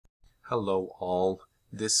Hello all.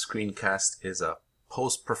 This screencast is a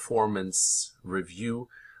post-performance review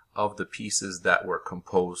of the pieces that were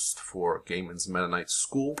composed for Gaiman's Mennonite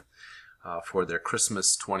School for their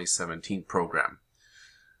Christmas 2017 program.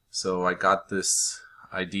 So I got this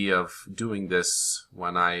idea of doing this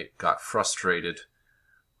when I got frustrated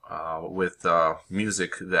with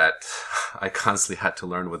music that I constantly had to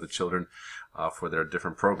learn with the children for their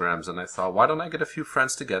different programs, and I thought, why don't I get a few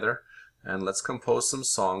friends together and let's compose some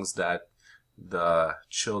songs that the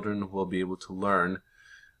children will be able to learn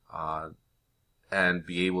and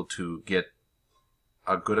be able to get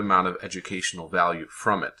a good amount of educational value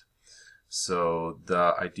from it. So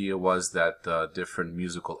the idea was that the different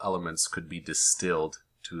musical elements could be distilled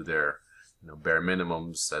to their bare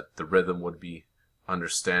minimums, that the rhythm would be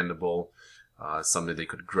understandable, something they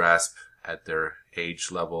could grasp at their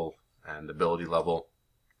age level and ability level,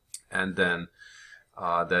 and then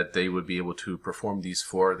that they would be able to perform these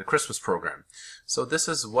for the Christmas program. So this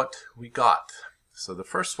is what we got. So the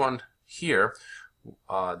first one here,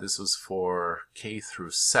 this was for K through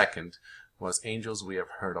 2nd, was Angels We Have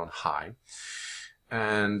Heard on High.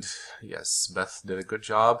 And yes, Beth did a good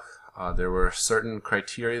job. There were certain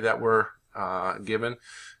criteria that were given.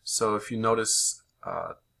 So if you notice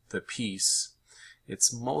the piece,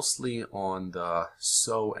 it's mostly on the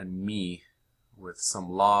so and mi with some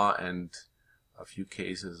la and a few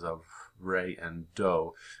cases of re and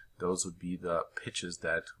do. Those would be the pitches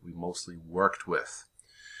that we mostly worked with.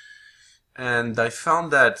 And I found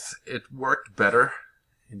that it worked better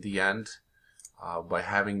in the end by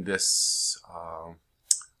having this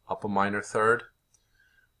upper minor third.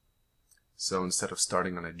 So instead of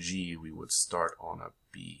starting on a G, we would start on a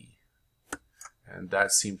B. And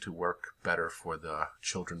that seemed to work better for the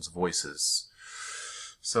children's voices.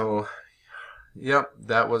 So yep,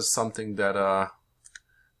 that was something that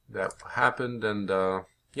that happened, and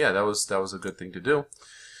yeah, that was a good thing to do.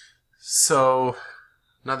 So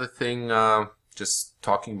another thing, just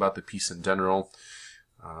talking about the piece in general,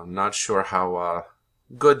 I'm not sure how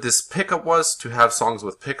good this pickup was to have songs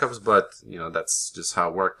with pickups, but that's just how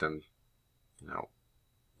it worked, and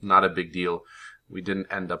not a big deal. We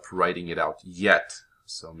didn't end up writing it out yet,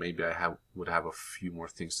 so maybe I would have a few more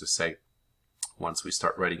things to say once we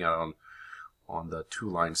start writing out on the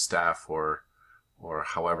 2-line staff or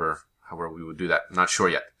however we would do that. Not sure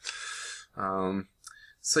yet.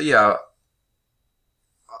 So yeah,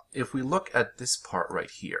 if we look at this part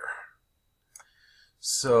right here,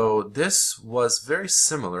 so this was very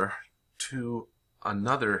similar to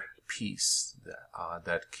another piece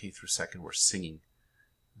that K through 2nd were singing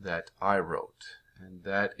that I wrote, and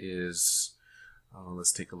that is,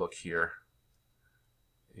 let's take a look here.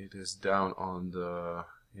 It is down on the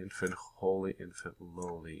Infant Holy, Infant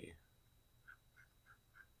Lowly.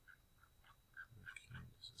 Okay,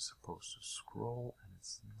 this is supposed to scroll, and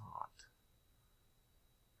it's not.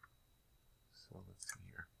 So let's see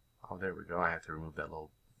here. Oh, there we go. I have to remove that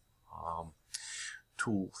little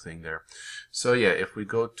tool thing there. So yeah, if we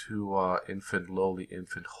go to Infant Lowly,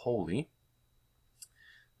 Infant Holy,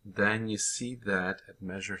 then you see that at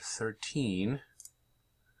measure 13,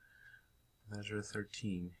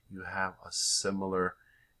 you have a similar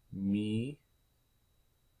mi,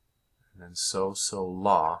 and then so,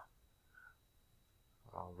 la,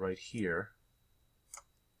 right here.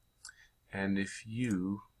 And if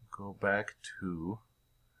you go back to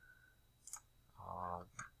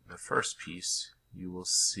the first piece, you will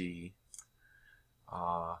see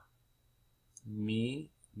mi,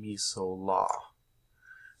 so, la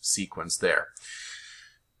sequence there.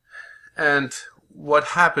 And what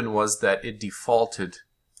happened was that it defaulted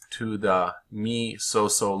to the mi, so,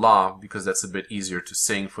 la, because that's a bit easier to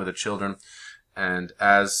sing for the children. And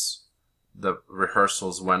as the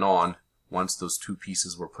rehearsals went on, once those two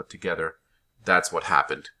pieces were put together, that's what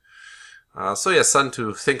happened. So yeah, something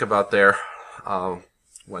to think about there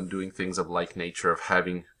when doing things of like nature, of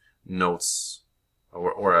having notes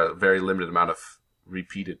or a very limited amount of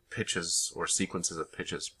repeated pitches or sequences of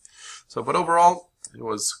pitches. So, but overall, it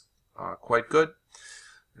was quite good,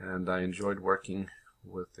 and I enjoyed working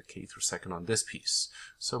with the K through 2nd on this piece.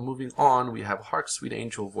 So moving on, we have Hark, Sweet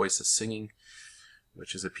Angel Voices Singing,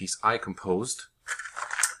 which is a piece I composed.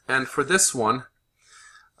 And for this one,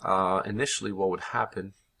 initially what would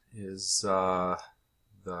happen is the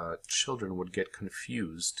children would get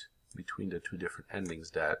confused between the two different endings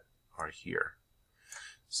that are here.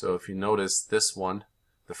 So if you notice this one,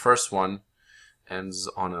 the first one ends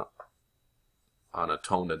on a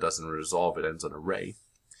tone that doesn't resolve, it ends on a re.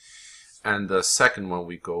 And the second one,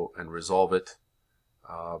 we go and resolve it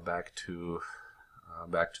back to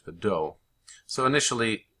the do. So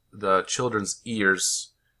initially the children's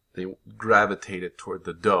ears they gravitated toward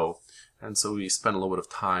the do, and so we spent a little bit of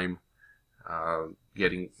time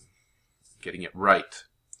getting it right.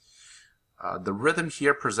 The rhythm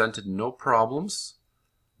here presented no problems,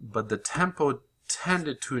 but the tempo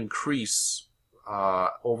tended to increase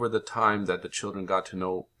over the time that the children got to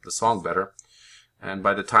know the song better. And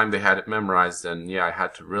by the time they had it memorized, then yeah, I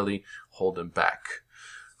had to really hold them back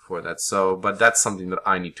for that. So, but that's something that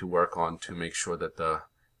I need to work on to make sure that the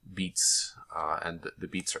beats and the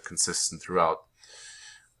beats are consistent throughout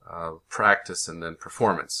practice and then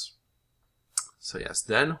performance. So yes,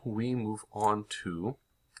 then we move on to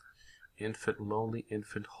Infant Lowly,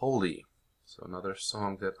 Infant Holy. So another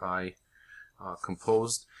song that I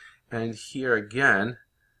composed. And here again,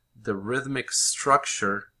 the rhythmic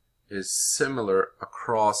structure is similar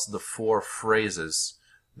across the 4 phrases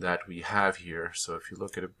that we have here. So if you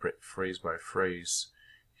look at it phrase by phrase,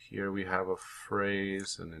 here we have a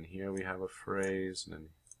phrase, and then here we have a phrase, and then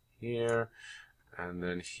here, and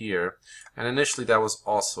then here. And initially that was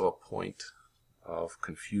also a point of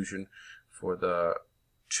confusion for the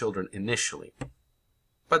children initially.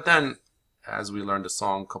 But then, as we learned the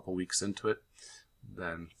song a couple weeks into it,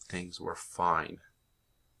 then things were fine.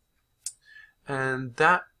 And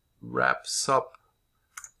that wraps up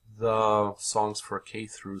the songs for K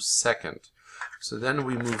through 2nd. So then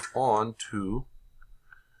we move on to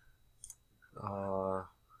the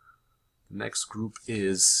next group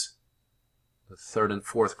is the 3rd and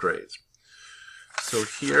 4th grades. So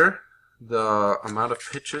here the amount of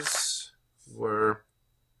pitches were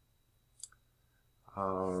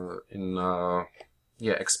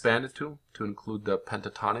expanded to include the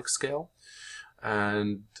pentatonic scale.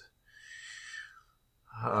 And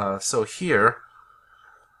so here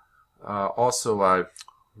also I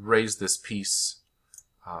raised this piece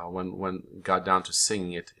when it got down to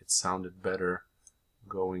singing it. It sounded better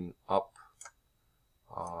going up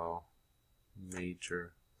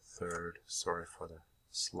major 3rd. Sorry for the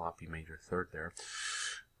sloppy major 3rd there.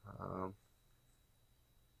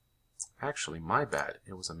 Actually, my bad.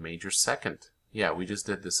 It was a major 2nd. Yeah, we just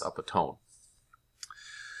did this up a tone.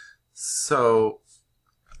 So,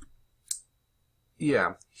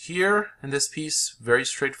 yeah, here in this piece, very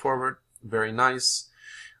straightforward, very nice.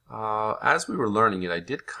 As we were learning it, I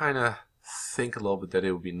did kind of think a little bit that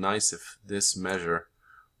it would be nice if this measure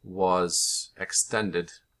was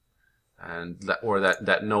extended, and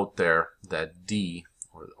that note there, that D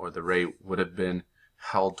or the re, would have been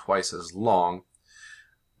held twice as long.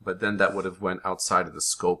 But then that would have went outside of the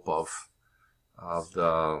scope of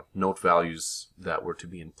the note values that were to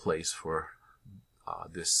be in place for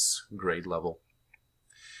this grade level.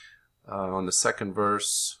 On the 2nd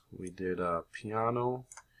verse, we did a piano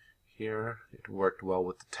here. It worked well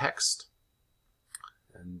with the text.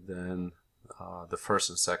 And then the first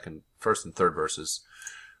and 3rd verses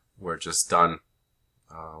were just done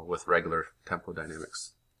with regular tempo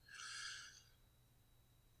dynamics.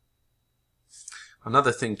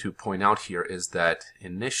 Another thing to point out here is that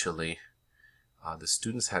initially the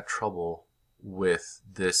students had trouble with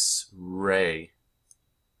this re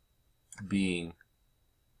being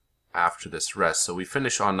after this rest. So we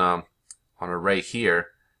finish on a re here,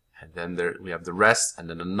 and then we have the rest, and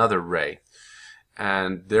then another re.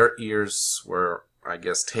 And their ears were, I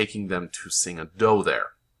guess, taking them to sing a do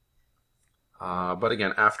there. But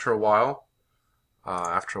again, after a while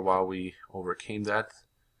we overcame that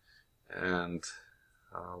and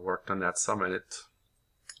worked on that some, and it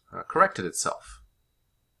corrected itself.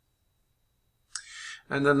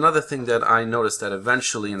 And then another thing that I noticed, that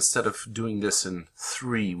eventually, instead of doing this in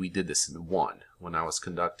 3, we did this in 1 when I was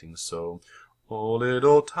conducting. So, O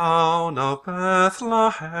little town of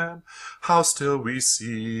Bethlehem, how still we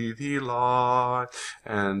see thee lie.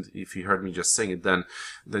 And if you heard me just sing it, then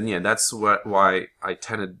yeah, that's why I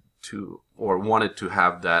tended to, or wanted to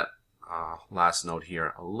have that last note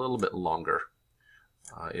here a little bit longer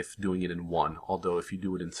if doing it in 1. Although if you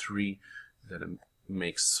do it in 3, then it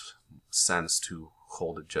makes sense to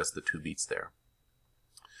hold it just the 2 beats there.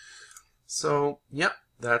 So yeah,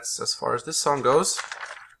 that's as far as this song goes.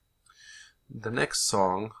 The next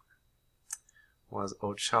song was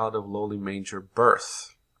O Child of Lowly Manger,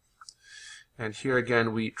 Birth. And here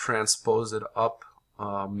again we transpose it up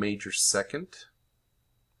major 2nd.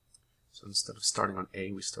 So instead of starting on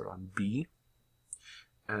A, we start on B.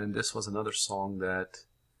 And this was another song that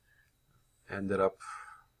ended up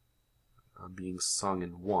being sung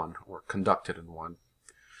in 1, or conducted in 1.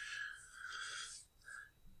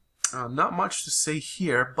 Not much to say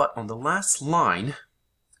here, but on the last line,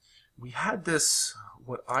 we had this,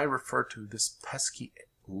 what I refer to, this pesky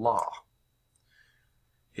la.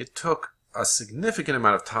 It took a significant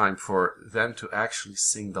amount of time for them to actually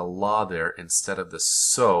sing the la there instead of the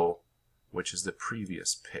so, which is the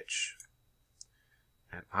previous pitch.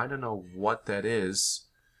 And I don't know what that is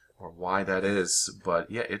or why that is, but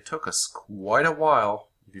yeah, it took us quite a while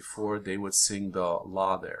before they would sing the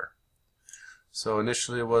la there. So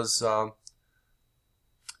initially it was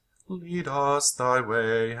lead us thy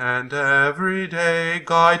way and every day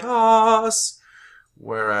guide us.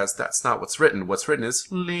 Whereas that's not what's written. What's written is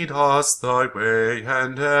lead us thy way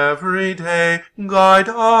and every day guide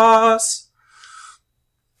us.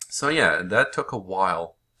 So yeah, that took a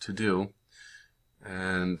while to do.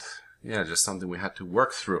 And yeah, just something we had to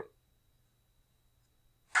work through.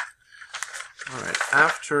 Alright,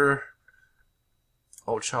 after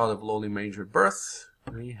O Child of Lowly Manger Birth,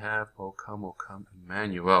 we have O Come,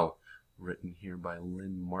 Emmanuel, written here by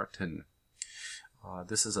Lynn Martin.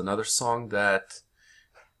 This is another song that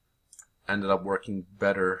ended up working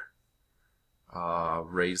better,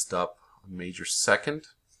 raised up a major second.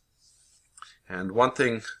 And one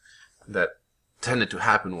thing that tended to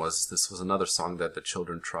happen was this was another song that the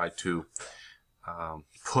children tried to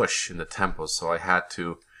push in the tempo, so I had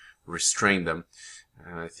to restrain them.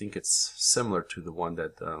 And I think it's similar to the one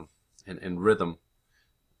that in rhythm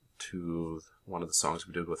to one of the songs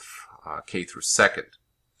we did with K through second.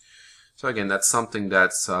 So again, that's something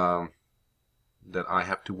that's that I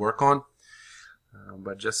have to work on,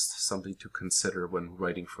 but just something to consider when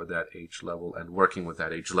writing for that age level and working with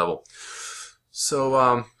that age level.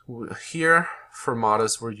 So here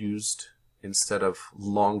fermatas were used instead of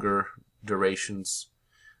longer durations,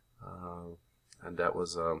 and that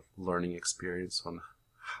was a learning experience on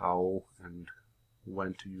how and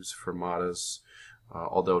when to use fermatas,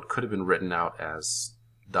 although it could have been written out as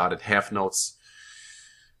dotted half notes.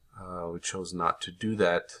 We chose not to do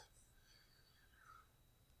that.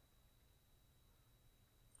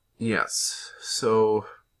 Yes, so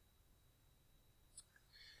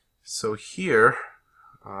here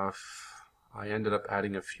I ended up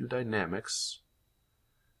adding a few dynamics,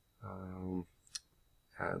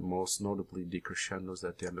 most notably decrescendos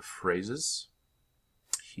at the end of phrases,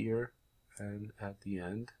 here and at the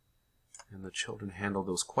end, and the children handled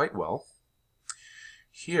those quite well.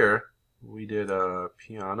 Here we did a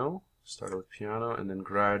piano, started with piano, and then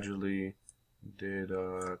gradually did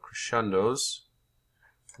crescendos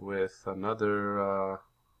with another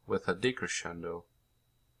with a decrescendo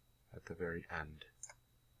at the very end.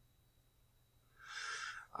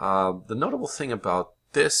 The notable thing about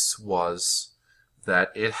this was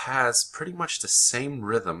that it has pretty much the same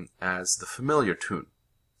rhythm as the familiar tune.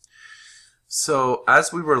 So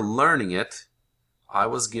as we were learning it, I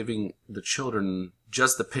was giving the children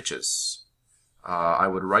just the pitches. I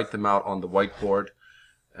would write them out on the whiteboard,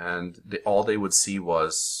 and all they would see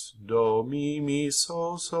was do, mi,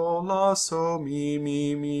 so, la, so, mi,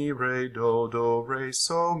 re, do, re,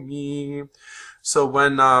 so, mi. So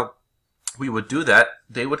when we would do that,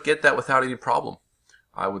 they would get that without any problem.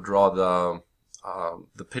 I would draw the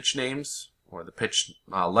pitch names or the pitch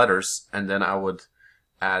letters, and then I would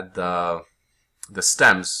add the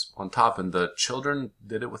stems on top, and the children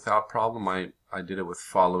did it without problem. I did it with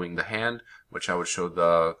following the hand, which I would show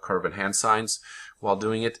the curve and hand signs while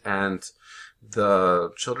doing it, and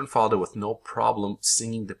the children followed it with no problem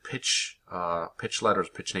singing the pitch letters,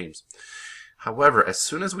 pitch names. However, as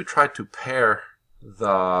soon as we tried to pair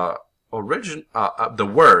the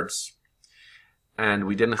words, and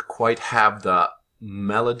we didn't quite have the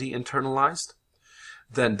melody internalized,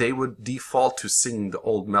 then they would default to singing the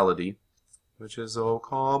old melody, which is O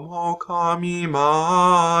come,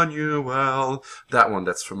 Emmanuel. That one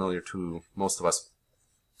that's familiar to most of us.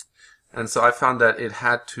 And so I found that it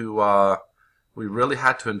had to, we really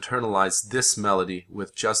had to internalize this melody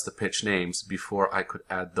with just the pitch names before I could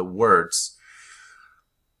add the words,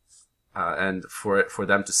 and for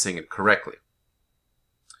them to sing it correctly.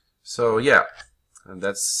 So yeah, and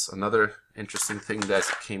that's another interesting thing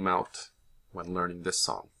that came out when learning this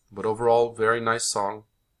song. But overall, very nice song.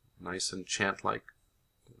 Nice and chant-like,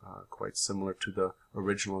 quite similar to the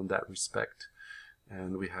original in that respect,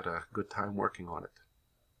 and we had a good time working on it.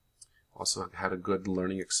 Also had a good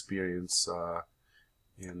learning experience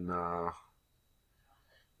in the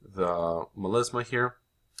melisma here,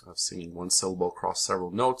 of singing one syllable across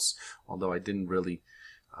several notes, although I didn't really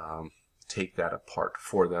take that apart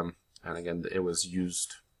for them, and again it was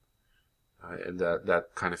used, and that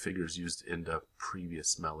kind of figure is used in the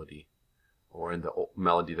previous melody, or in the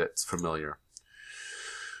melody that's familiar.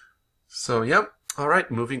 So, yep.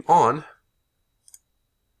 Alright, moving on.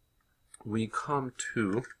 We come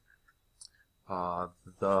to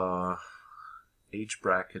the age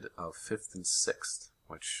bracket of 5th and 6th,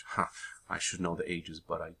 which I should know the ages,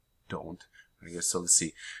 but I don't. I guess so. Let's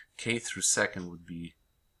see. K through 2nd would be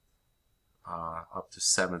up to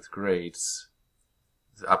 7th grades,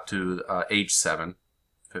 up to age 7,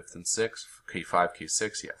 5th and 6th, K5,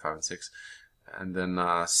 K6, yeah, 5 and 6, and then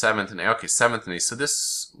 7th and 8th. Okay, 7th and 8th. So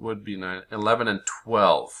this would be 11 and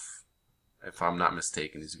 12, if I'm not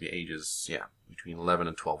mistaken. These would be ages, yeah, between 11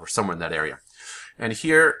 and 12 or somewhere in that area. And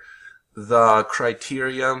here, the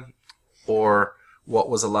criteria or what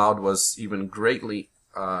was allowed was even greatly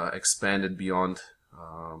expanded beyond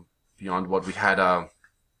what we had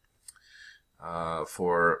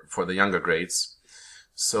for the younger grades.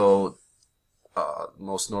 So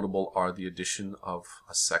most notable are the addition of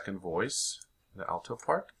a 2nd voice, the alto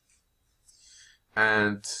part,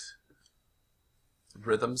 and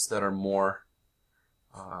rhythms that are more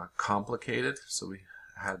complicated. So we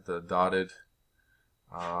had the dotted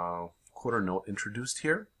quarter note introduced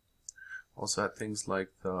here. Also had things like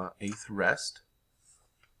the 8th rest.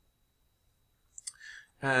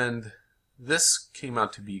 And this came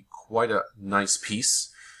out to be quite a nice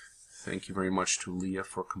piece. Thank you very much to Leah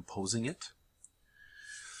for composing it.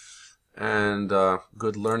 And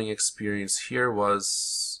good learning experience here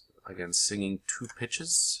was, again, singing 2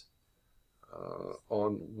 pitches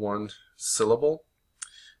on 1 syllable.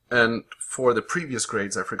 And for the previous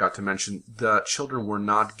grades, I forgot to mention, the children were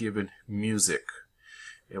not given music.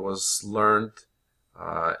 It was learned,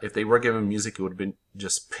 if they were given music, it would have been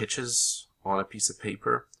just pitches on a piece of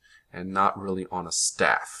paper and not really on a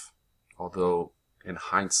staff. Although, in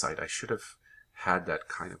hindsight, I should have had that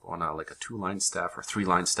kind of on like a 2-line staff or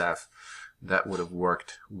 3-line staff. That would have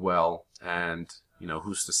worked well. And, you know,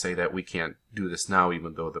 who's to say that we can't do this now,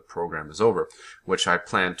 even though the program is over, which I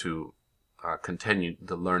plan to continue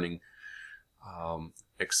the learning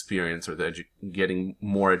experience, or getting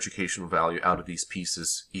more educational value out of these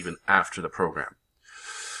pieces even after the program.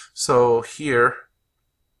 So here,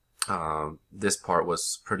 this part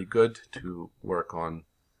was pretty good to work on,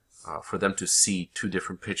 for them to see 2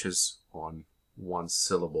 different pitches on 1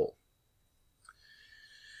 syllable.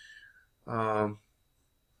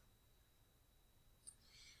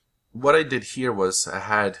 What I did here was I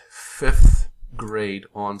had 5th grade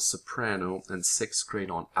on soprano and 6th grade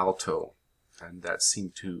on alto, and that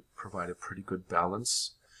seemed to provide a pretty good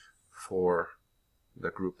balance for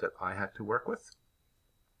the group that I had to work with.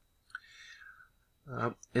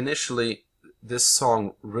 Initially, this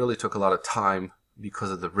song really took a lot of time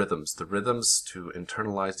because of the rhythms. The rhythms, to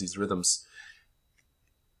internalize these rhythms,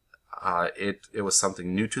 it was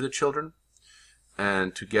something new to the children,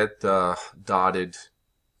 and to get the dotted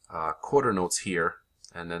quarter notes here,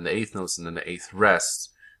 and then the 8th notes, and then the 8th rest,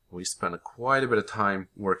 we spent quite a bit of time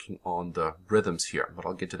working on the rhythms here, but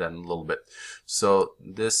I'll get to that in a little bit. So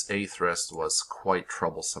this 8th rest was quite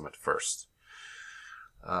troublesome at first,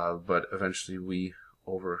 but eventually we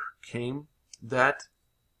overcame that.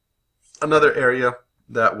 Another area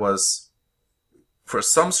that was, for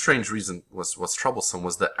some strange reason, was troublesome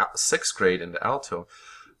was the 6th grade in the alto.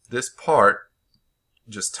 This part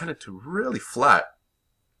just tended to really flat,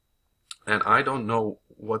 and I don't know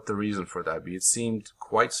what the reason for that be. It seemed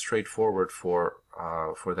quite straightforward for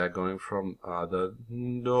that, going from the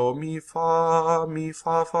do mi fa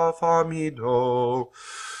fa fa mi do.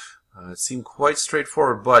 It seemed quite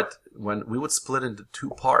straightforward, but when we would split into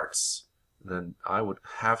 2 parts, then I would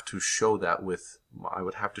have to show that I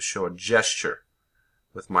would have to show a gesture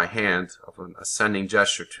with my hand, of an ascending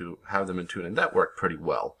gesture, to have them in tune, and that worked pretty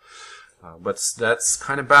well. But that's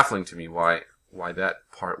kind of baffling to me, why that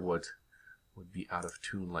part would be out of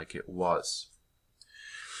tune like it was.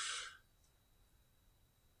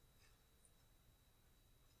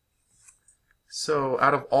 So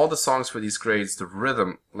out of all the songs for these grades, the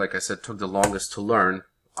rhythm, like I said, took the longest to learn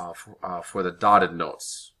for the dotted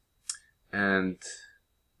notes. And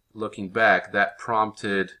looking back, that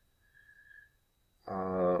prompted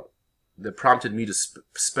me to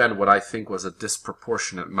spend what I think was a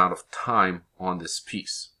disproportionate amount of time on this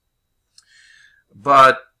piece.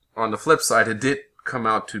 But on the flip side, it did come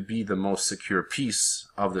out to be the most secure piece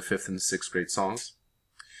of the 5th and 6th grade songs.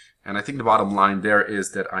 And I think the bottom line there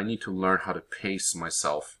is that I need to learn how to pace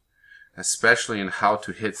myself, especially in how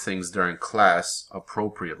to hit things during class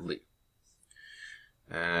appropriately.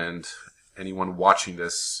 And anyone watching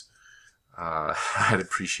this, I'd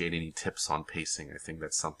appreciate any tips on pacing. I think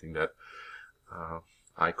that's something that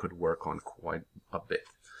I could work on quite a bit.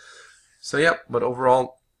 So yeah, but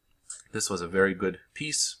overall, this was a very good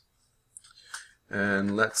piece.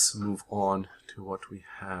 And let's move on to what we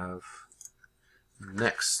have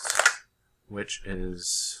next, which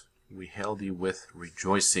is We Hail Thee with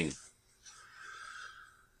Rejoicing.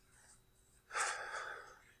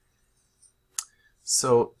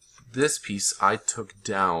 So this piece I took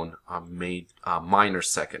down a minor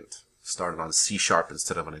second. Started on C sharp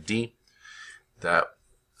instead of on a D. That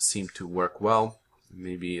seemed to work well.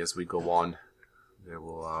 Maybe as we go on,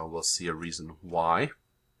 we'll see a reason why.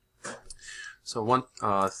 So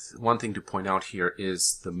one thing to point out here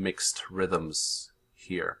is the mixed rhythms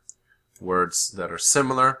here. Words that are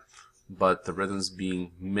similar, but the rhythms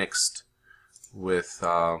being mixed with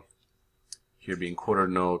here being quarter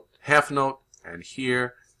note, half note, and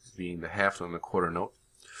here being the half note and the quarter note.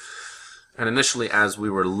 And initially, as we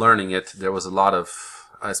were learning it, there was a lot of,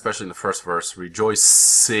 especially in the first verse,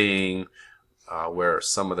 rejoicing, where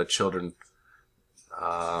some of the children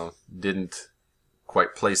didn't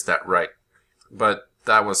quite place that right. But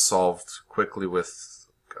that was solved quickly with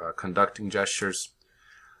conducting gestures,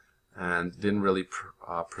 and didn't really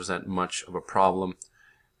present much of a problem.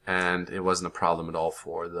 And it wasn't a problem at all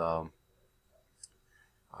for the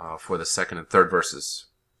second and third verses.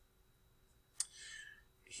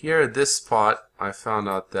 Here at this spot, I found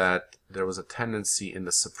out that there was a tendency in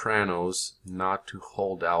the sopranos not to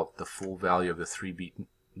hold out the full value of the 3-beat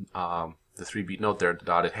note there, the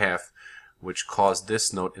dotted half, which caused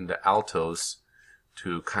this note in the altos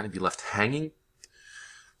to kind of be left hanging.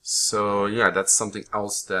 So yeah, that's something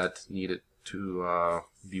else that needed to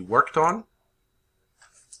be worked on.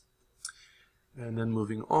 And then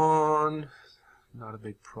moving on, not a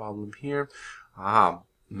big problem here.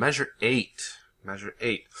 Measure 8. Measure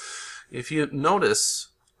 8. If you notice,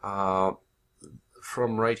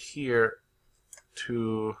 from right here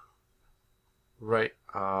to right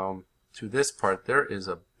to this part, there is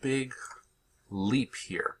a big leap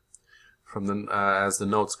here from the as the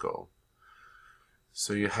notes go.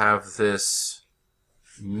 So you have this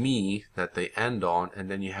mi that they end on, and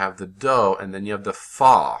then you have the do, and then you have the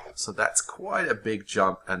fa. So that's quite a big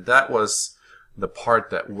jump, and that was the part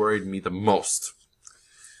that worried me the most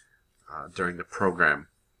during the program.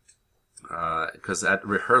 Because at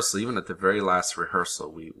rehearsal, even at the very last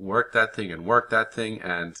rehearsal, we worked that thing, and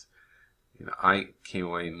you know, I came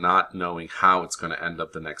away not knowing how it's going to end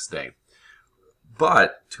up the next day.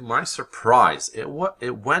 But to my surprise, it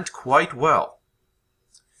went quite well.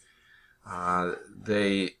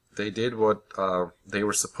 They did what they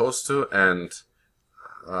were supposed to, and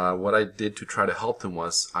what I did to try to help them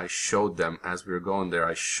was I showed them, as we were going there,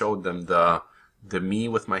 I showed them the mi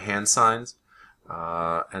with my hand signs,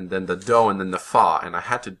 and then the do, and then the fa, and I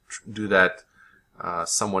had to do that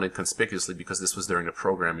somewhat inconspicuously because this was during the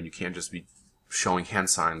program, and you can't just be showing hand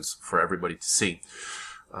signs for everybody to see.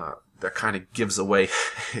 That kind of gives away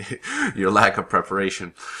your lack of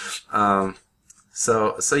preparation.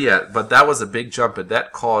 So yeah, but that was a big jump, and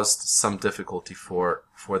that caused some difficulty for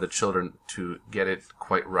the children to get it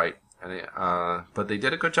quite right. And but they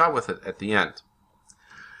did a good job with it at the end.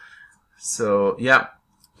 So yeah,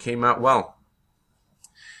 came out well.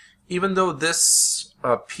 Even though this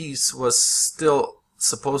piece was still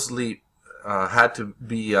supposedly had to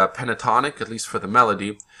be pentatonic, at least for the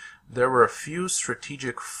melody, there were a few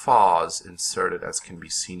strategic fas inserted, as can be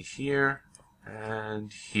seen here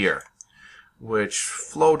and here, which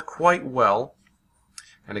flowed quite well.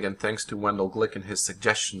 And again, thanks to Wendell Glick and his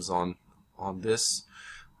suggestions on this,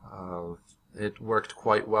 it worked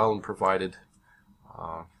quite well and provided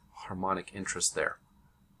harmonic interest there.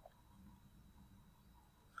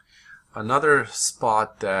 Another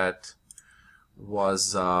spot that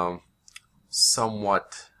was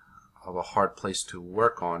somewhat of a hard place to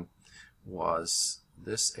work on was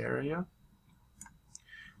this area.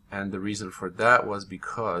 And the reason for that was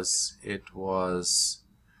because it was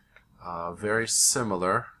very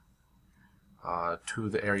similar to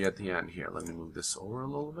the area at the end here. Let me move this over a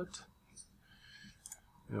little bit.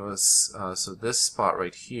 It was so this spot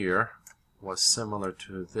right here was similar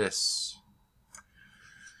to this,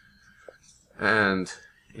 and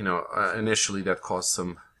you know, initially that caused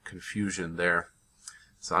some confusion there.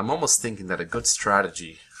 So I'm almost thinking that a good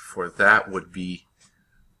strategy for that would be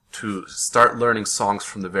to start learning songs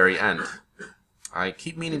from the very end. I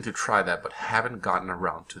keep meaning to try that, but haven't gotten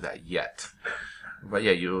around to that yet. But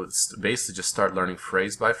yeah, you basically just start learning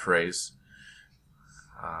phrase by phrase.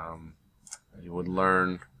 You would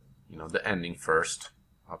learn, you know, the ending first,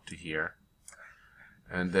 up to here,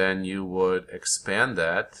 and then you would expand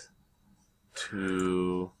that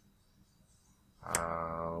to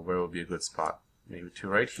where would be a good spot? Maybe to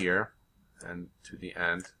right here, and to the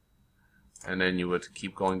end, and then you would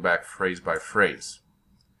keep going back phrase by phrase.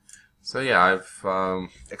 So yeah, I've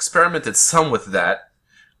experimented some with that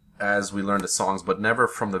as we learned the songs, but never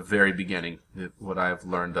from the very beginning would I have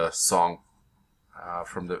learned a song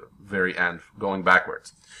from the very end, going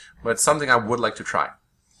backwards. But it's something I would like to try.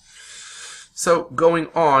 So going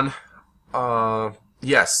on,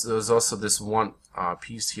 yes, there was also this one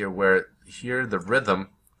piece here where here the rhythm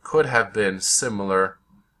could have been similar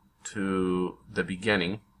to the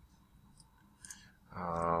beginning,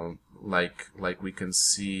 like we can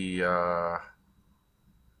see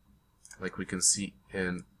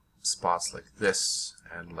in spots like this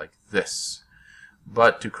and like this.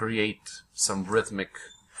 But to create some rhythmic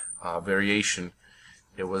variation,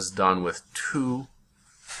 it was done with two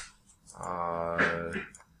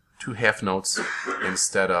half notes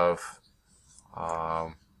instead of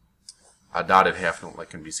a dotted half note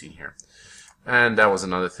like can be seen here. And that was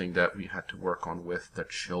another thing that we had to work on with the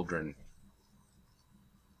children.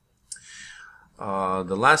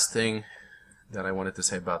 The last thing that I wanted to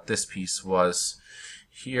say about this piece was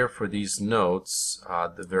here for these notes,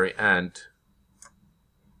 the very end.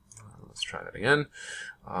 Let's try that again.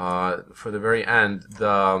 For the very end,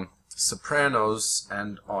 the sopranos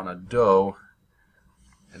end on a do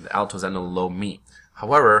and the altos end on a low mi.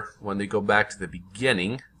 However, when they go back to the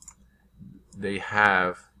beginning, they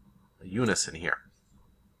have a unison here.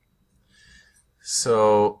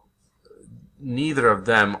 So neither of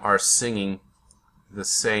them are singing the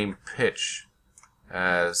same pitch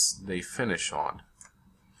as they finish on.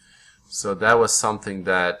 So that was something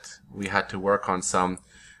that we had to work on some,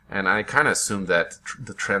 and I kind of assumed that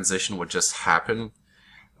the transition would just happen,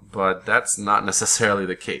 but that's not necessarily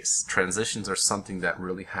the case. Transitions are something that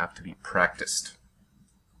really have to be practiced.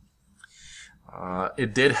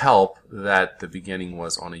 It did help that the beginning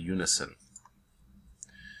was on a unison.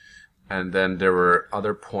 And then there were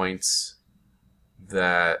other points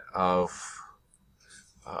that of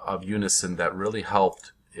unison that really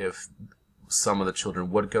helped. If some of the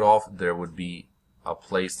children would get off, there would be a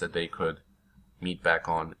place that they could meet back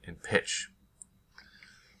on in pitch.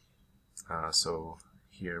 So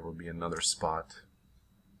here will be another spot.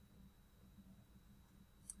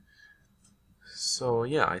 So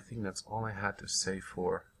yeah, I think that's all I had to say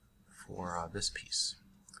for this piece.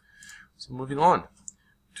 So moving on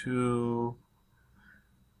to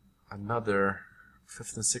another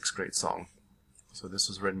 5th and 6th grade song. So this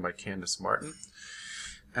was written by Candace Martin,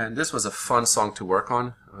 and this was a fun song to work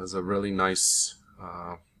on. It was a really nice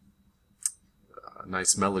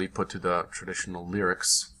nice melody put to the traditional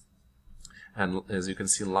lyrics, and as you can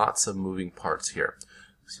see, lots of moving parts here.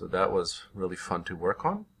 So that was really fun to work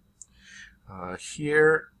on.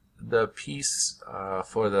 Here, the piece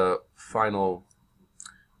for the final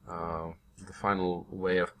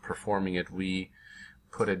way of performing it, we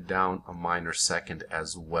put it down a minor second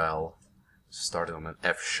as well. Started on an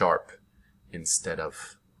F sharp instead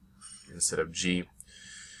of G.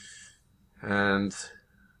 And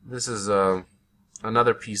this is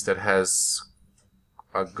another piece that has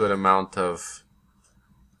a good amount of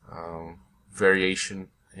variation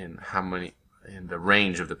in the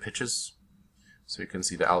range of the pitches. So you can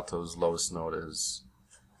see the alto's lowest note is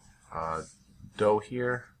do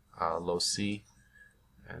here, low C,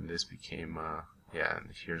 and this became yeah,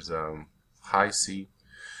 and here's high C,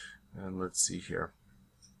 and let's see here,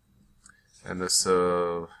 and this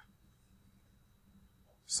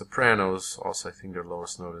sopranos also, I think their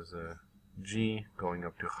lowest note is a G going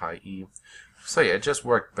up to high E. So yeah, it just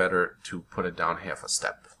worked better to put it down half a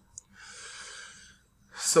step.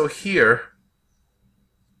 So here,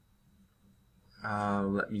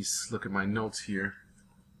 let me look at my notes here.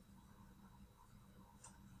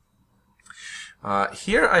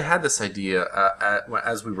 Here I had this idea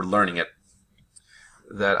as we were learning it,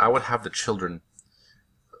 that I would have the children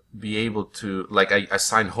be able to, like I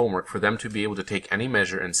assigned homework for them to be able to take any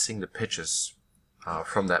measure and sing the pitches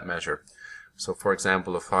from that measure. So for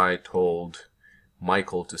example, if I told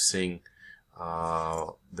Michael to sing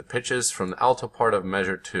the pitches from the alto part of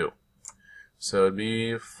measure 2. So it'd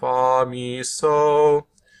be fa, mi, so,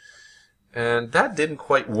 and that didn't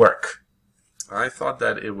quite work. I thought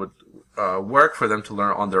that it would work for them to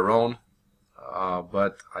learn on their own,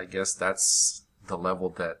 but I guess that's the level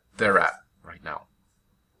that they're at right now.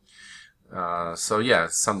 So yeah,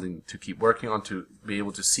 it's something to keep working on, to be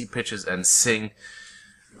able to see pitches and sing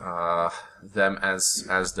them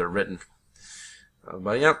as they're written.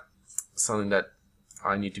 But yeah, something that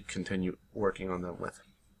I need to continue working on them with.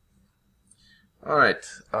 Alright,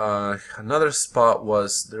 another spot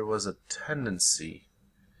was there was a tendency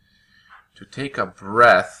to take a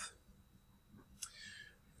breath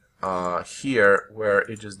here where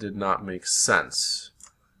it just did not make sense.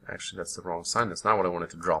 Actually, that's the wrong sign. That's not what I wanted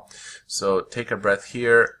to draw. So take a breath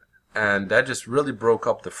here, and that just really broke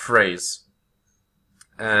up the phrase.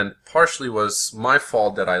 And partially was my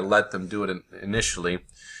fault that I let them do it initially,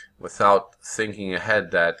 without thinking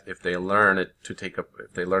ahead that if they learn to take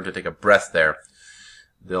a breath there,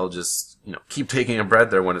 they'll just keep taking a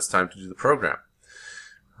breath there when it's time to do the program.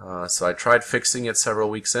 So I tried fixing it several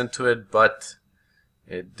weeks into it, but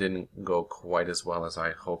it didn't go quite as well as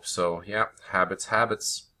I hoped. So yeah, habits.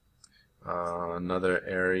 Another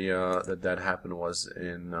area that happened was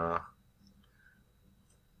in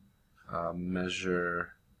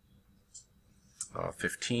measure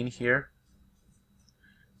 15 here.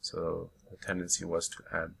 So the tendency was to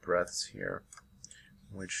add breaths here,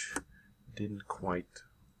 which didn't quite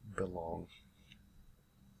belong.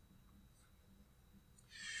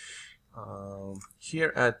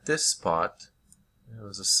 Here at this spot, it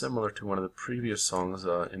was similar to one of the previous songs.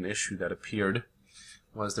 An issue that appeared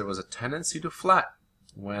was there was a tendency to flat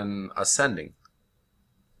when ascending,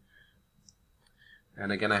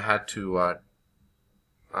 and again I had to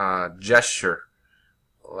gesture,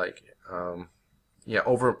 like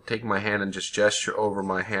take my hand and just gesture over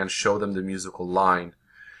my hand, show them the musical line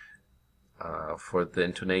for the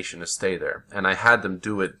intonation to stay there. And I had them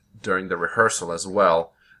do it during the rehearsal as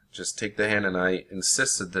well. Just take the hand, and I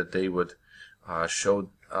insisted that they would show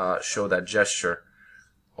that gesture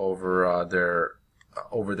over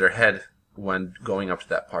their head when going up to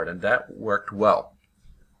that part, and that worked well.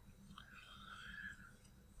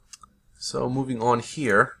 So moving on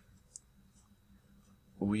here,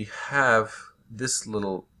 we have this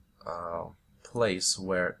little place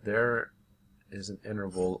where there is an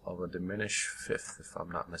interval of a diminished fifth, if I'm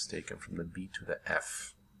not mistaken, from the B to the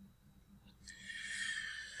F.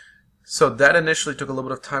 So that initially took a little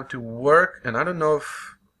bit of time to work, and I don't know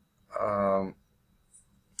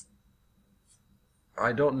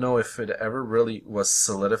if it ever really was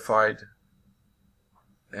solidified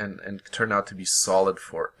and turned out to be solid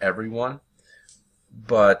for everyone,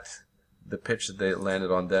 but the pitch that they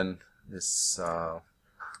landed on then, this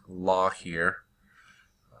law here,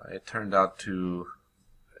 it turned out to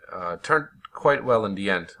turn quite well in the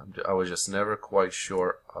end. I was just never quite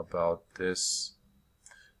sure about this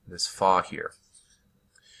fa here,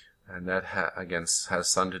 and that again has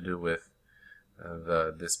something to do with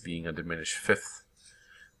this being a diminished fifth,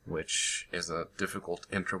 which is a difficult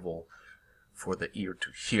interval for the ear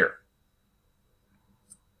to hear.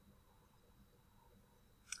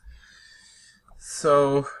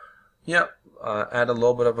 So yeah, add a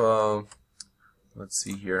little bit of let's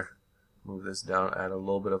see here, move this down, add a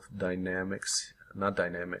little bit of dynamics, not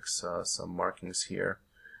dynamics, some markings here.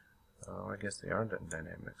 I guess they aren't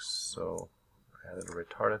dynamics, so I added a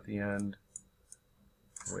retard at the end,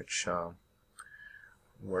 which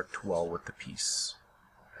worked well with the piece,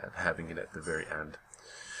 and having it at the very end.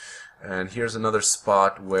 And here's another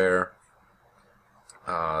spot where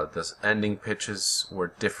the ending pitches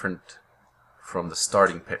were different from the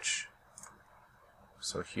starting pitch.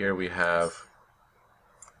 So here we have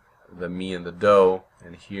the mi and the do,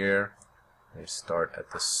 and here they start at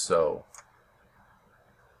the so.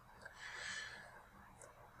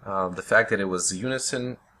 The fact that it was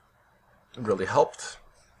unison really helped,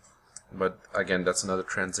 but again, that's another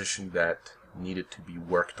transition that needed to be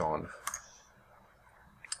worked on.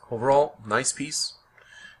 Overall, nice piece.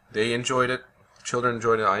 They enjoyed it, children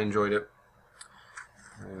enjoyed it, I enjoyed it,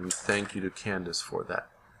 and thank you to Candace for that.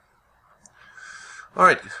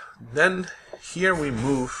 Alright, then here we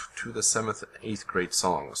move to the 7th and 8th grade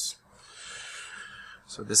songs.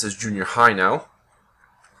 So this is junior high now,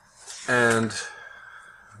 and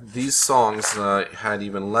these songs had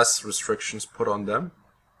even less restrictions put on them.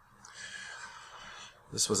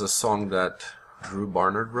 This was a song that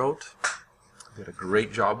Barnard wrote. He did a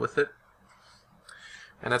great job with it.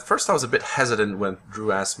 And at first I was a bit hesitant when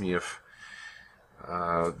Drew asked me if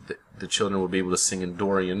the children would be able to sing in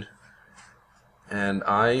Dorian. And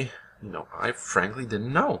I frankly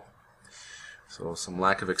didn't know. So some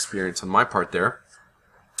lack of experience on my part there.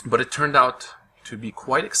 But it turned out to be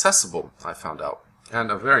quite accessible, I found out. And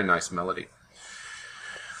a very nice melody.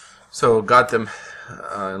 So got them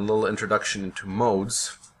a little introduction into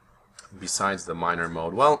modes besides the minor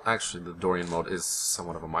mode. Well, actually the Dorian mode is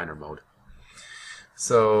somewhat of a minor mode.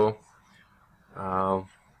 So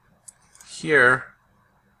here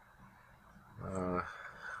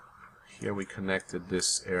we connected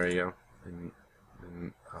this area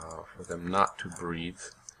for them not to breathe.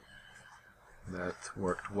 That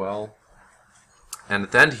worked well. And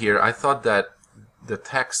at the end here, I thought that the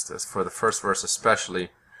text, for the first verse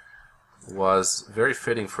especially, was very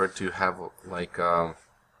fitting for it to have like a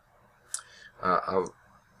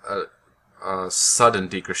sudden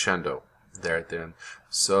decrescendo there at the end.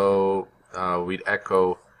 So we'd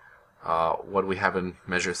echo what we have in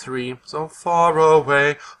measure 3. So far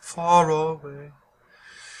away, far away.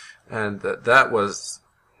 And that was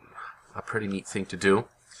a pretty neat thing to do.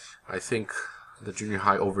 I think the junior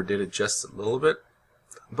high overdid it just a little bit,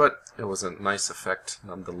 but it was a nice effect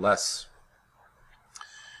nonetheless.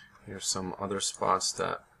 Here's some other spots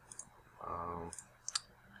that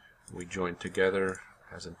we joined together,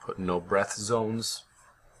 as in put no breath zones.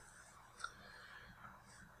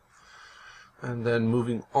 And then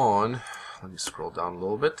moving on, let me scroll down a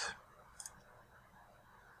little bit.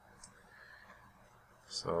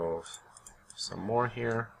 So some more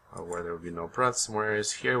here where there would be no breath. Some more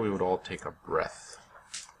areas here we would all take a breath.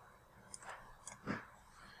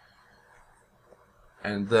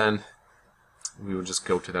 And then we would just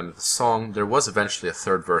go to the end of the song. There was eventually a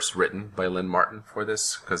third verse written by Lynn Martin for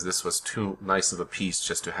this, because this was too nice of a piece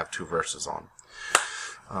just to have 2 verses on.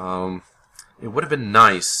 It would have been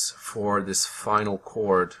nice for this final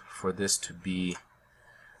chord, for this to be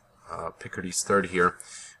Picardy's third here,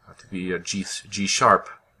 to be a G sharp,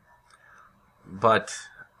 but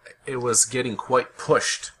it was getting quite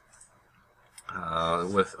pushed.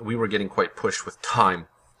 We were getting quite pushed with time,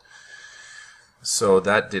 so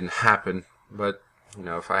that didn't happen. But you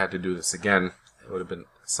know, if I had to do this again, it would have been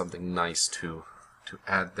something nice to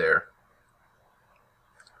add there.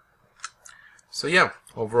 So yeah,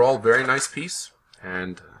 overall very nice piece,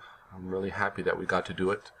 and I'm really happy that we got to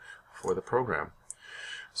do it for the program.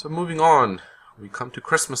 So moving on, we come to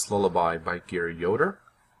Christmas Lullaby by Yuriy.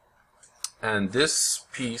 And this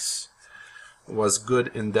piece was good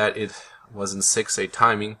in that it was in 6/8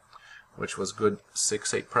 timing, which was good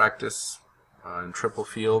 6/8 practice in triple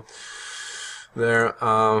feel. There,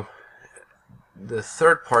 the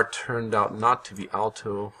third part turned out not to be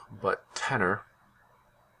alto but tenor.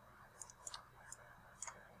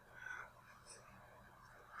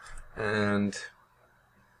 And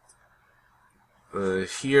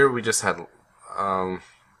here we just had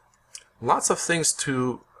lots of things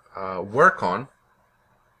to work on.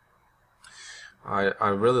 I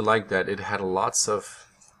really like that it had lots of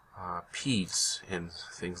P's in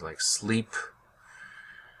things like sleep.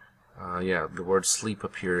 Yeah, the word sleep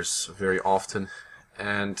appears very often,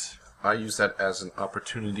 and I use that as an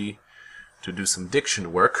opportunity to do some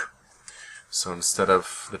diction work. So instead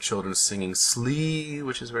of the children singing sleep,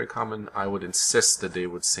 which is very common, I would insist that they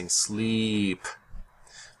would sing sleep,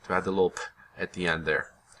 to add the little p at the end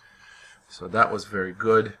there. So that was very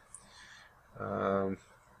good.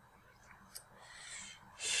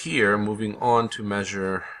 Here, moving on to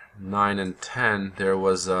measure 9 and 10, there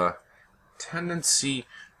was a tendency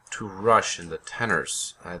to rush in the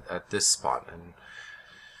tenors at this spot, and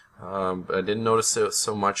I didn't notice it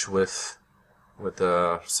so much with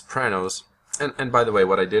the sopranos. And by the way,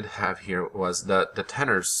 what I did have here was that the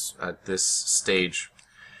tenors at this stage,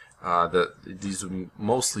 these would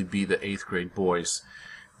mostly be the 8th grade boys.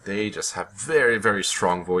 They just have very, very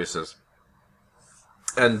strong voices,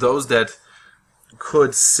 and those that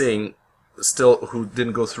could sing still, who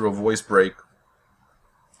didn't go through a voice break,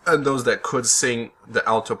 and those that could sing the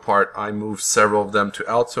alto part, I moved several of them to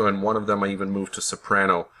alto, and one of them I even moved to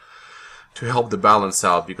soprano to help the balance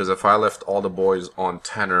out, because if I left all the boys on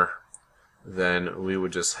tenor, then we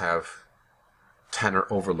would just have tenor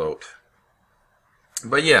overload.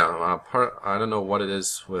 But yeah, I don't know what it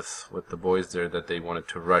is with the boys there that they wanted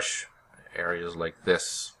to rush areas like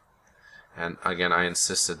this. And again, I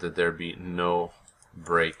insisted that there be no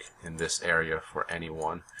break in this area for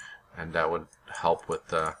anyone, and that would help with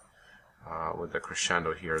the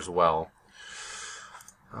crescendo here as well.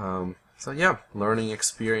 So yeah, learning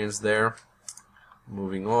experience there.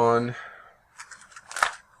 Moving on.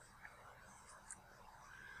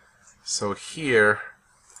 So here,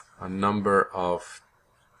 a number of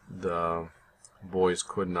the boys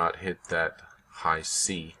could not hit that high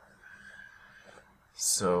C,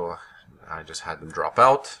 so I just had them drop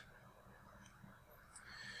out.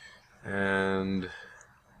 And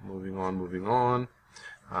moving on.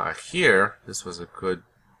 Here, this was a good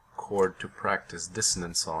chord to practice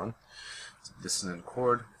dissonance on. It's a dissonant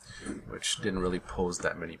chord, which didn't really pose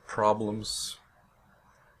that many problems.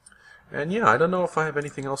 And yeah, I don't know if I have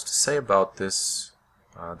anything else to say about this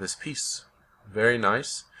this piece. Very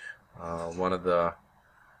nice. One of the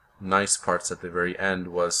nice parts at the very end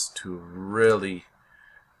was to really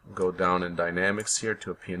go down in dynamics here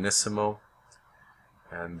to a pianissimo,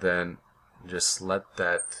 and then just let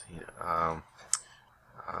that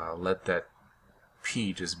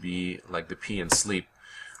P just be like the P in sleep,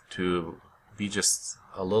 to be just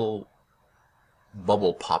a little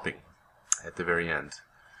bubble popping at the very end.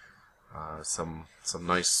 Some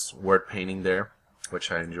nice word painting there,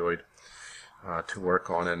 which I enjoyed to work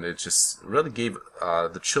on, and it just really gave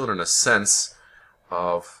the children a sense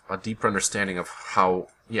of a deeper understanding of how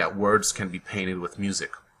yeah, words can be painted with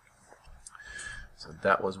music. So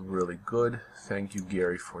that was really good. Thank you,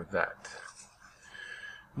 Gary, for that.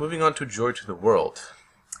 Moving on to Joy to the World.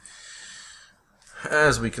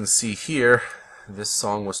 As we can see here, this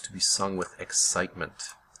song was to be sung with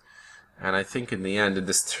excitement. And I think in the end,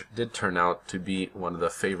 this did turn out to be one of the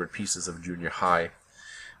favorite pieces of junior high.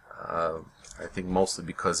 I think mostly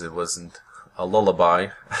because it wasn't a lullaby.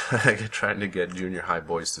 Trying to get junior high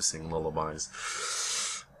boys to sing lullabies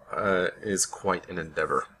is quite an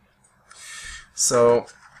endeavor. So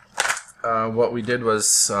what we did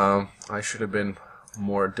was I should have been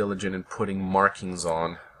more diligent in putting markings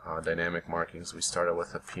on, dynamic markings. We started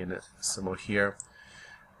with a pianissimo here,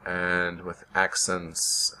 and with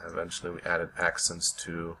accents, eventually we added accents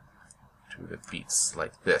to the beats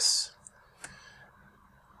like this.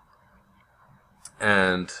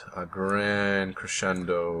 And a grand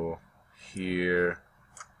crescendo here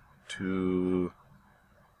to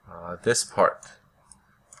this part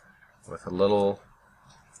with a little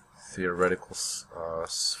theoretical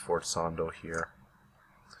sforzando here,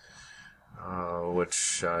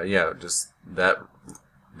 which yeah, just that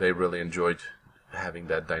they really enjoyed having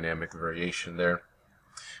that dynamic variation there.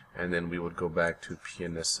 And then we would go back to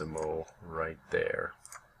pianissimo right there.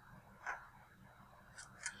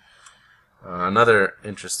 Another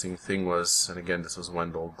interesting thing was, and again this was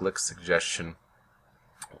Wendell Glick's suggestion,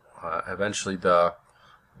 eventually the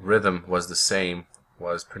rhythm was the same,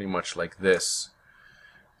 was pretty much like this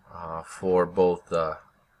for both the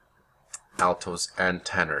altos and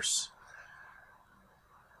tenors.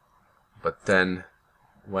 But then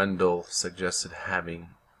Wendell suggested having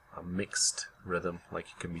a mixed rhythm like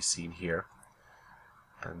you can be seen here,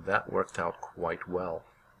 and that worked out quite well.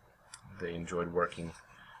 They enjoyed working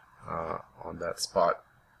on that spot.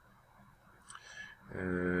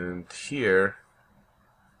 And here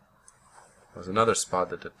was another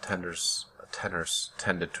spot that the tenors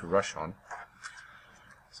tended to rush on.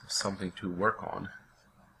 So something to work on.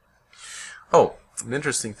 Oh, an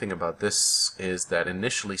interesting thing about this is that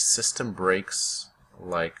initially system breaks,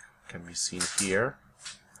 like can be seen here,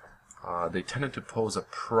 they tended to pose a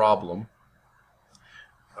problem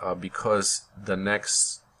because the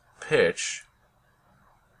next pitch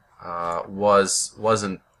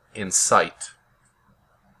wasn't in sight.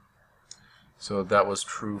 So that was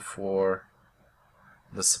true for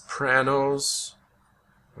the sopranos,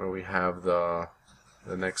 where we have the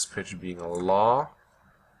next pitch being a la,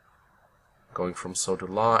 going from so to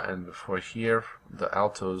la, and before here the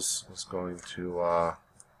altos was going to a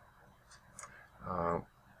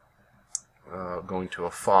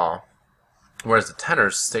fa, whereas the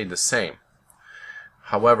tenors stayed the same.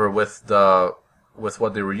 However, with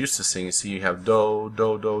what they were used to singing, see, you have do,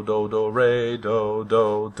 do, do, do, do, re, do,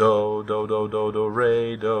 do, do, do, do, do, do,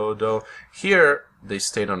 re, do, do. Here, they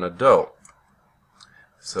stayed on a do.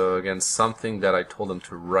 So again, something that I told them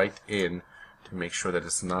to write in to make sure that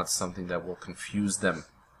it's not something that will confuse them.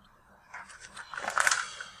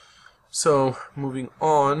 So, moving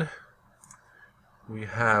on, we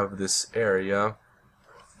have this area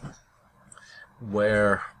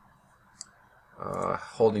where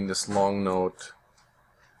holding this long note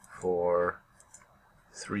for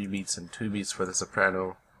 3 beats and 2 beats for the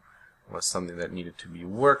soprano was something that needed to be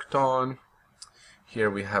worked on. Here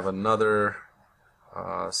we have another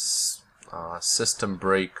system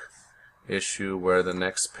break issue where the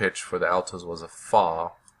next pitch for the altos was a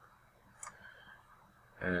fa,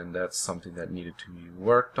 and that's something that needed to be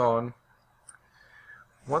worked on.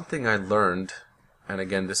 One thing I learned, and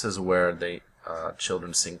again this is where they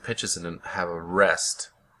children sing pitches and then have a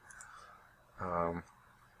rest.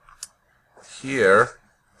 Here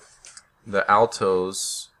the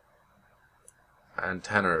altos and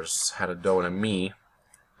tenors had a do and a mi,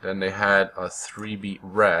 then they had a 3-beat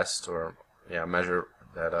rest, or yeah, measure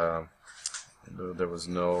that there was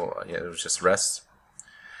no, yeah, it was just rest,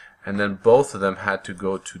 and then both of them had to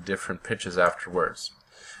go to different pitches afterwards,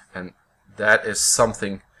 and that is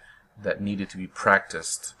something that needed to be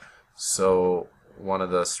practiced. So one of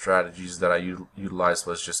the strategies that I utilized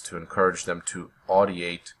was just to encourage them to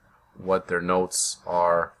audiate what their notes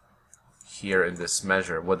are here in this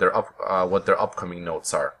measure, what their upcoming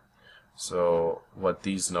notes are. So what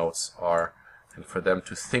these notes are, and for them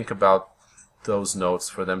to think about those notes,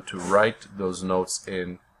 for them to write those notes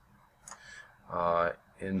in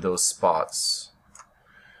those spots,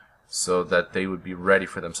 so that they would be ready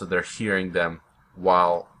for them, so they're hearing them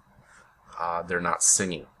while they're not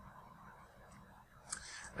singing.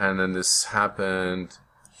 And then this happened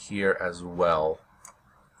here as well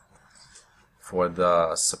for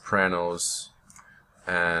the sopranos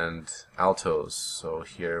and altos. So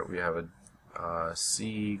here we have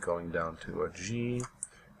C going down to a G.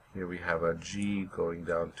 Here we have a G going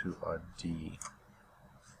down to a D.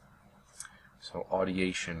 So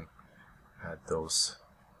audiation at those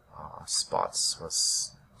spots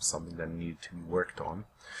was something that needed to be worked on.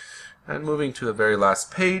 And moving to the very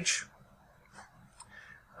last page,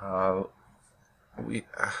 there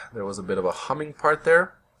was a bit of a humming part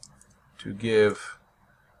there to give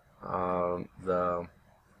the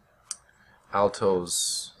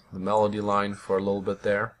altos the melody line for a little bit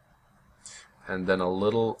there, and then a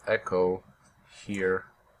little echo here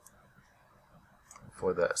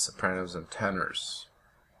for the sopranos and tenors.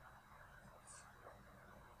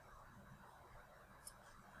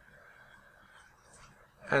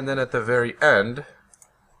 And then at the very end,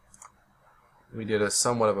 we did a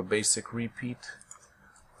somewhat of a basic repeat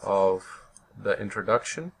of the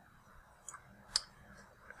introduction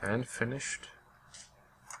and finished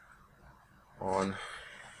on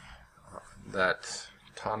that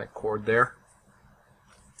tonic chord there.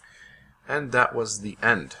 And that was the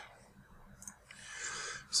end.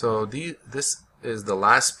 So this is the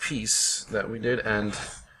last piece that we did, and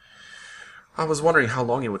I was wondering how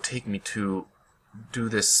long it would take me to do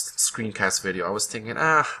this screencast video. I was thinking,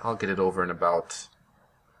 I'll get it over in about,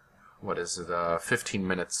 15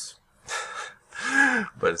 minutes.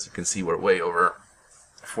 But as you can see, we're way over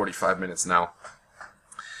 45 minutes now.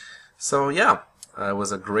 So yeah, it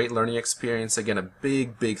was a great learning experience. Again, a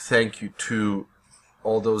big thank you to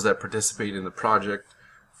all those that participated in the project,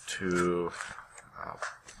 to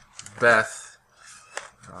Beth,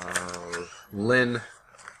 Lynn,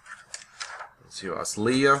 let's see who else,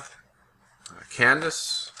 Leah,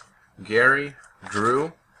 Candace, Gary,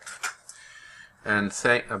 Drew, and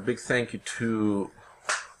a big thank you to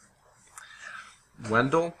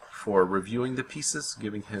Wendell for reviewing the pieces,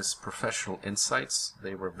 giving his professional insights.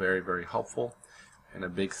 They were very helpful. And a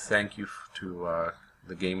big thank you to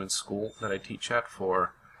the Game and School that I teach at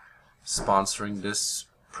for sponsoring this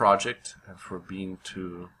project and for being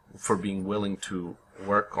willing to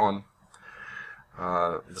work on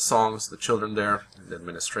the songs, the children there, and the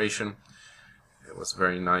administration. It was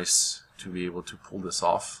very nice to be able to pull this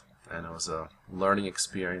off, and it was a learning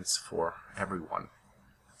experience for everyone.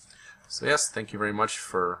 So yes, thank you very much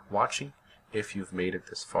for watching, if you've made it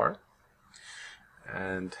this far,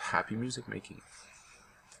 and happy music making.